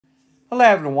Hello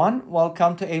everyone,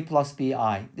 welcome to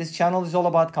aplusbi. This channel is all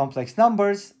about complex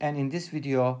numbers, and in this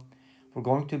video we're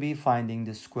going to be finding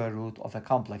the square root of a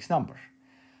complex number.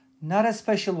 Not a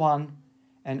special one,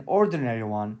 an ordinary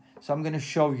one. So I'm going to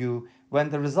show you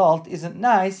when the result isn't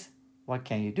nice, what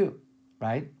can you do,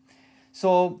 right?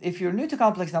 So if you're new to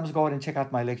complex numbers, go ahead and check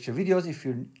out my lecture videos. If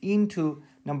you're into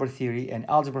number theory and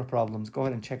algebra problems, go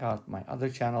ahead and check out my other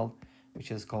channel,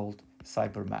 which is called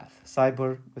Cyber Math,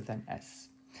 cyber with an S.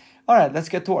 All right, let's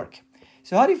get to work.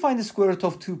 So how do you find the square root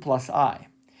of 2 plus I?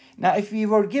 Now, if we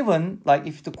were given, like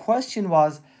if the question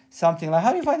was something like,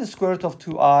 how do you find the square root of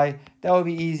 2i? That would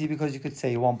be easy because you could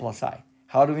say 1 plus I.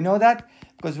 How do we know that?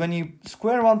 Because when you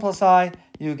square 1 plus I,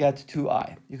 you get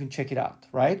 2i. You can check it out,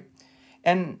 right?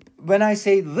 And when I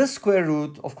say the square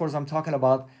root, of course, I'm talking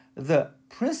about the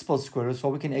principal square root, so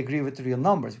we can agree with real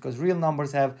numbers, because real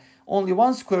numbers have only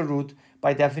one square root.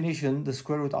 By definition, the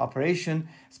square root operation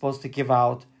is supposed to give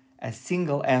out a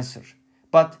single answer.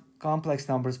 But complex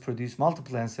numbers produce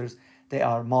multiple answers. They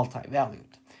are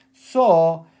multi-valued.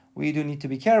 So we do need to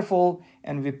be careful,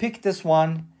 and we pick this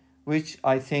one, which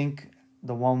I think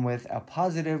the one with a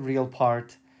positive real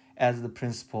part as the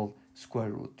principal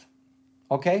square root.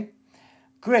 Okay?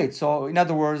 Great. So in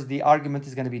other words, the argument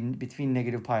is going to be between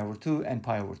negative pi over 2 and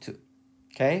pi over 2.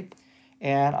 Okay?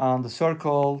 And on the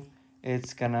circle,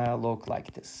 it's going to look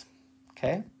like this.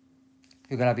 Okay?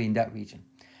 You're going to be in that region.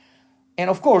 And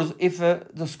of course, if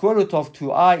the square root of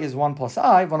 2i is 1 plus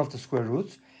I, one of the square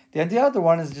roots, then the other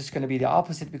one is just going to be the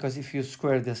opposite, because if you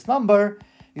square this number,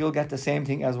 you'll get the same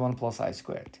thing as 1 plus I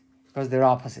squared, because they're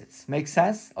opposites. Make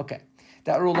sense? Okay.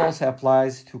 That rule also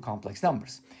applies to complex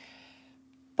numbers.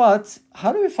 But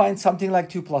how do we find something like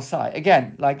 2 plus I?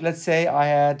 Again, like let's say I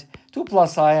had 2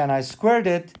 plus I and I squared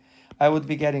it, I would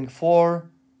be getting 4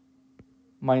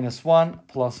 minus 1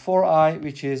 plus 4i,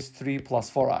 which is 3 plus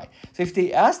 4i. So if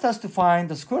they asked us to find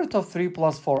the square root of 3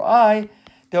 plus 4i,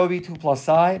 that would be 2 plus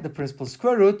I, the principal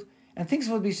square root, and things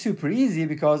would be super easy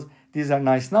because these are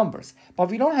nice numbers. But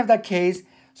we don't have that case,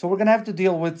 so we're going to have to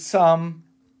deal with some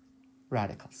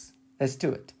radicals. Let's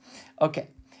do it. Okay,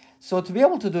 so to be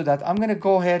able to do that, I'm going to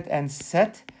go ahead and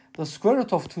set the square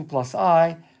root of 2 plus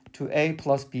I to a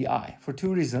plus bi for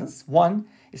two reasons. One,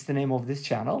 it's the name of this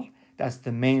channel. That's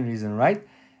the main reason, right?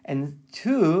 And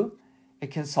two, it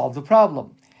can solve the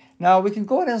problem. Now we can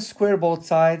go ahead and square both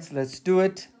sides. Let's do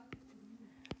it.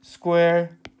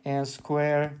 Square and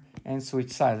switch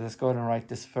sides. Let's go ahead and write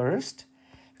this first,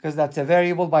 because that's a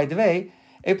variable. By the way,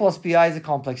 a plus bi is a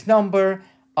complex number.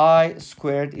 I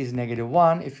squared is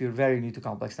 -1 if you're very new to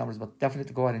complex numbers, but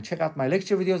definitely go ahead and check out my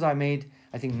lecture videos. I made,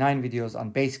 I think, 9 videos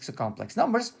on basics of complex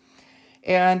numbers.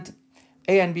 And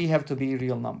a and b have to be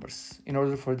real numbers in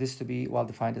order for this to be well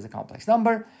defined as a complex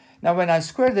number. Now, when I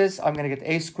square this, I'm going to get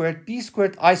a squared, b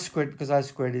squared, I squared, because I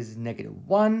squared is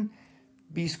 -1.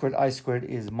 B squared, I squared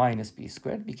is minus b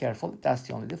squared. Be careful, that's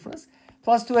the only difference.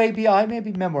 Plus 2abi,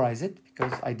 maybe memorize it,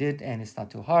 because I did, and it's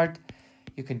not too hard.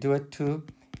 You can do it too,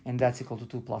 and that's equal to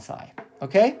 2 plus I.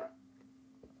 Okay?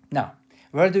 Now,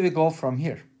 where do we go from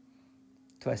here?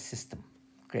 To a system.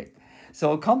 Great.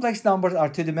 So complex numbers are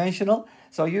two-dimensional.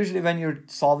 So usually when you're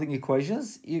solving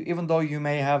equations, even though you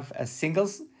may have a single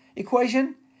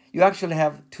equation, you actually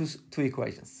have two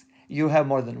equations. You have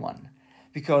more than one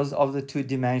because of the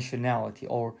two-dimensionality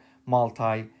or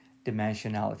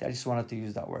multi-dimensionality. I just wanted to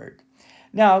use that word.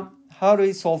 Now, how do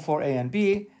we solve for a and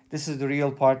b? This is the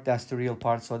real part, that's the real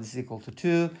part. So this is equal to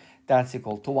 2, that's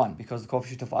equal to 1, because the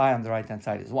coefficient of I on the right-hand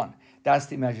side is 1. That's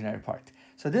the imaginary part.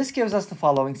 So this gives us the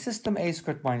following system. A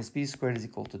squared minus b squared is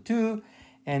equal to 2,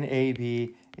 and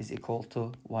ab is equal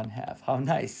to 1/2. How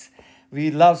nice.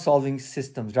 We love solving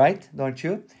systems, right? Don't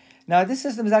you? Now, this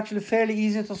system is actually fairly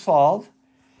easy to solve.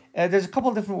 There's a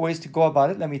couple different ways to go about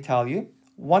it, let me tell you.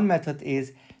 One method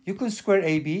is you can square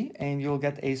ab, and you'll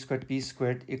get a squared b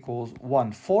squared equals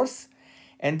 1/4.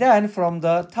 And then from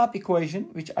the top equation,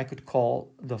 which I could call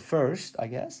the first, I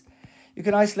guess, you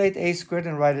can isolate a squared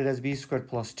and write it as b squared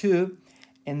plus 2.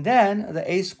 And then the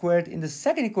a squared in the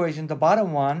second equation, the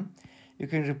bottom one, you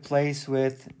can replace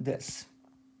with this.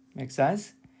 Make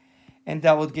sense? And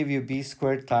that would give you b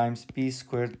squared times b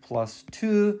squared plus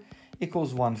 2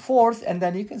 equals 1/4. And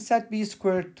then you can set b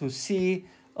squared to c,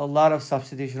 a lot of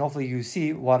substitution. Hopefully you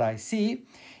see what I see.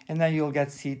 And then you'll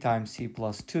get c times c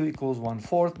plus 2 equals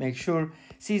 1/4. Make sure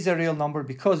c is a real number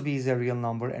because b is a real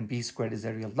number and b squared is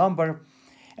a real number.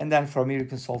 And then from here, you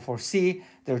can solve for c.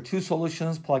 There are two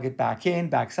solutions. Plug it back in,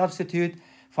 back substitute,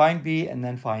 find b, and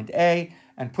then find a,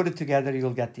 and put it together.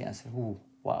 You'll get the answer. Ooh,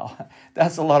 wow.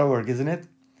 That's a lot of work, isn't it?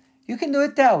 You can do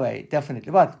it that way,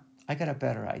 definitely. But I got a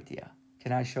better idea.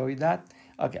 Can I show you that?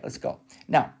 Okay, let's go.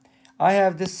 Now, I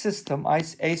have this system,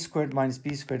 a squared minus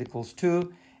b squared equals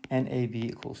 2 and ab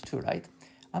equals 2, right?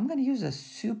 I'm going to use a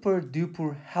super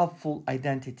duper helpful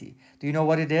identity. Do you know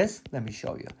what it is? Let me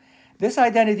show you. This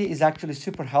identity is actually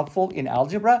super helpful in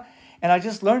algebra, and I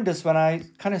just learned this when I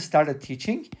kind of started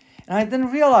teaching, and I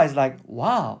then realized, like,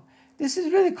 wow, this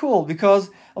is really cool,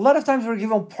 because a lot of times we're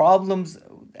given problems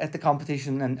at the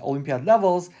competition and Olympiad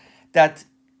levels that,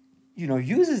 you know,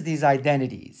 uses these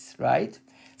identities, right?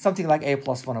 Something like a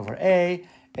plus 1 over a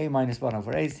minus 1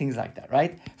 over a, things like that,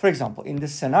 right? For example, in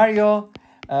this scenario,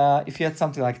 if you had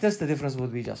something like this, the difference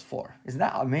would be just 4. Isn't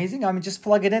that amazing? I mean, just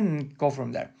plug it in and go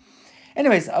from there.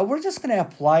 Anyways, we're just going to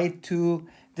apply it to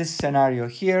this scenario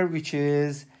here, which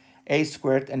is a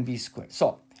squared and b squared.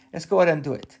 So let's go ahead and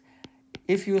do it.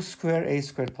 If you square a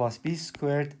squared plus b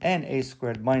squared and a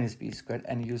squared minus b squared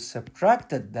and you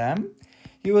subtracted them,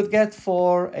 you would get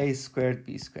 4a squared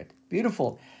b squared.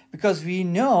 Beautiful. Because we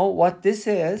know what this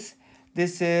is.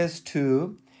 This is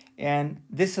 2 and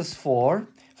this is 4.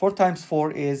 4 times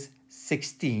 4 is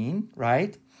 16,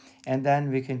 right? And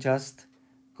then we can just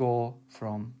go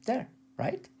from there,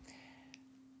 right?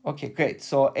 Okay, great.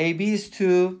 So AB is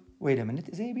 2. Wait a minute.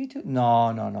 Is AB 2?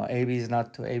 No. AB is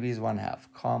not 2. AB is 1/2.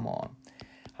 Come on.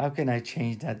 How can I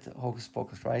change that hocus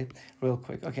pocus, right? Real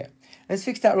quick. Okay, let's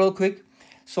fix that real quick.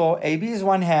 So AB is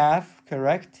 1/2,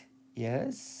 correct?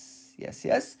 Yes.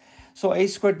 So a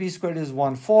squared b squared is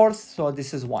 1/4. So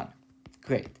this is 1.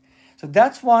 Great. So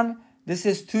that's 1. This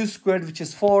is 2 squared, which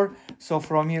is 4. So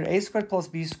from here, a squared plus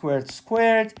b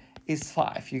squared is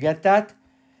 5. You get that?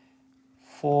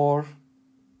 4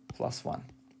 plus 1.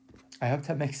 I hope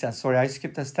that makes sense. Sorry, I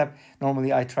skipped a step.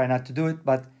 Normally, I try not to do it,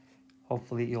 but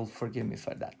hopefully you'll forgive me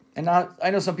for that. And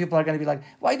I know some people are going to be like,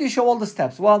 why do you show all the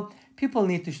steps? Well, people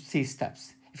need to see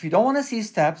steps. If you don't want to see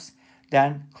steps,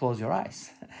 then close your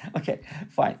eyes. Okay,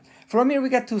 fine. From here, we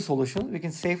get 2 solutions. We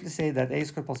can safely say that a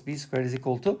squared plus b squared is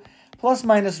equal to plus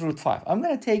minus root 5. I'm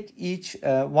going to take each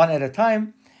one at a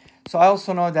time. So I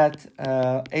also know that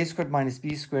a squared minus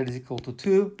b squared is equal to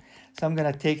 2. So I'm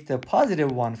going to take the positive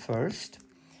one first.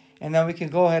 And then we can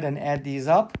go ahead and add these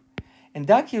up. And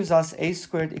that gives us a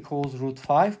squared equals root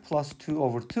 5 plus 2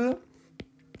 over 2.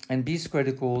 And b squared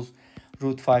equals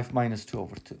root 5 minus 2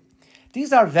 over 2.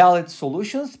 These are valid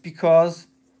solutions because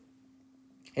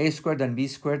a squared and b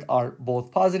squared are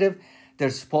both positive. They're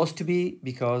supposed to be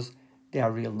because they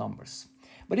are real numbers.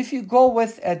 But if you go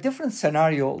with a different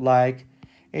scenario like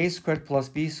a squared plus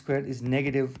b squared is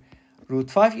negative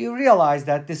root 5, you realize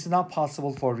that this is not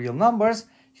possible for real numbers.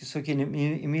 So you can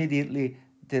immediately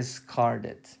discard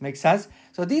it. Make sense?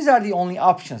 So these are the only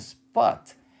options.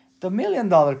 But the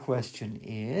million-dollar question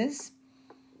is,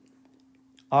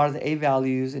 are the a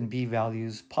values and b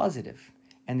values positive?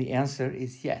 And the answer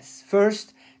is yes.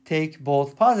 First, take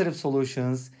both positive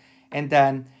solutions, and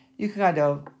then you can kind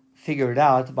of figure it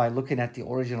out by looking at the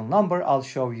original number. I'll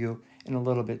show you in a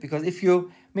little bit. Because if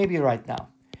you, maybe right now,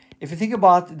 if you think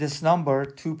about this number,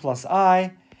 2 plus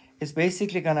I, it's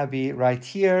basically going to be right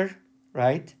here,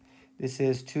 right? This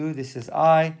is 2, this is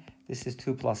I, this is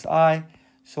 2 plus I.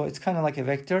 So it's kind of like a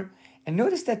vector. And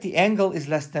notice that the angle is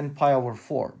less than pi over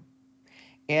 4.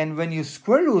 And when you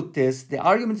square root this, the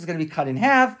argument is going to be cut in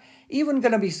half, even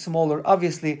going to be smaller.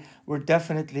 Obviously, we're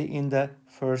definitely in the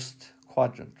first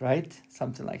quadrant, right?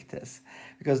 Something like this.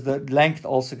 Because the length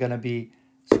also going to be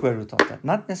square root of that.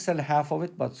 Not necessarily half of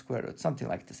it, but square root, something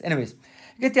like this. Anyways,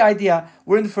 you get the idea.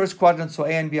 We're in the first quadrant, so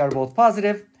a and b are both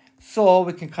positive. So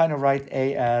we can kind of write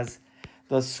a as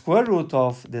the square root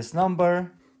of this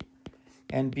number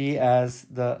and b as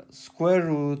the square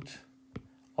root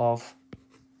of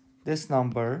this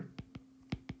number,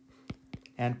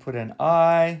 and put an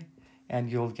I,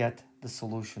 and you'll get the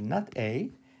solution, not a.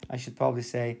 I should probably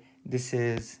say this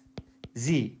is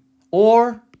z,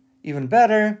 or even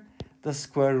better, the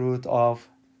square root of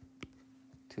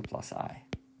 2 plus I.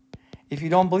 If you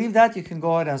don't believe that, you can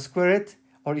go ahead and square it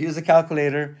or use a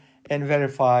calculator and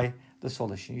verify the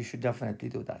solution. You should definitely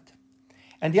do that.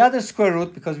 And the other square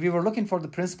root, because we were looking for the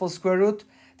principal square root,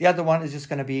 the other one is just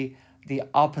going to be the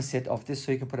opposite of this.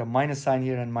 So you can put a minus sign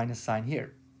here and minus sign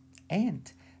here.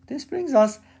 And this brings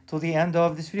us to the end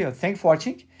of this video. Thanks for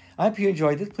watching. I hope you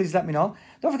enjoyed it. Please let me know.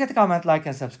 Don't forget to comment, like,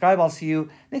 and subscribe. I'll see you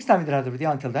next time with another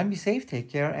video. Until then, be safe,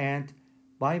 take care, and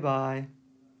bye-bye.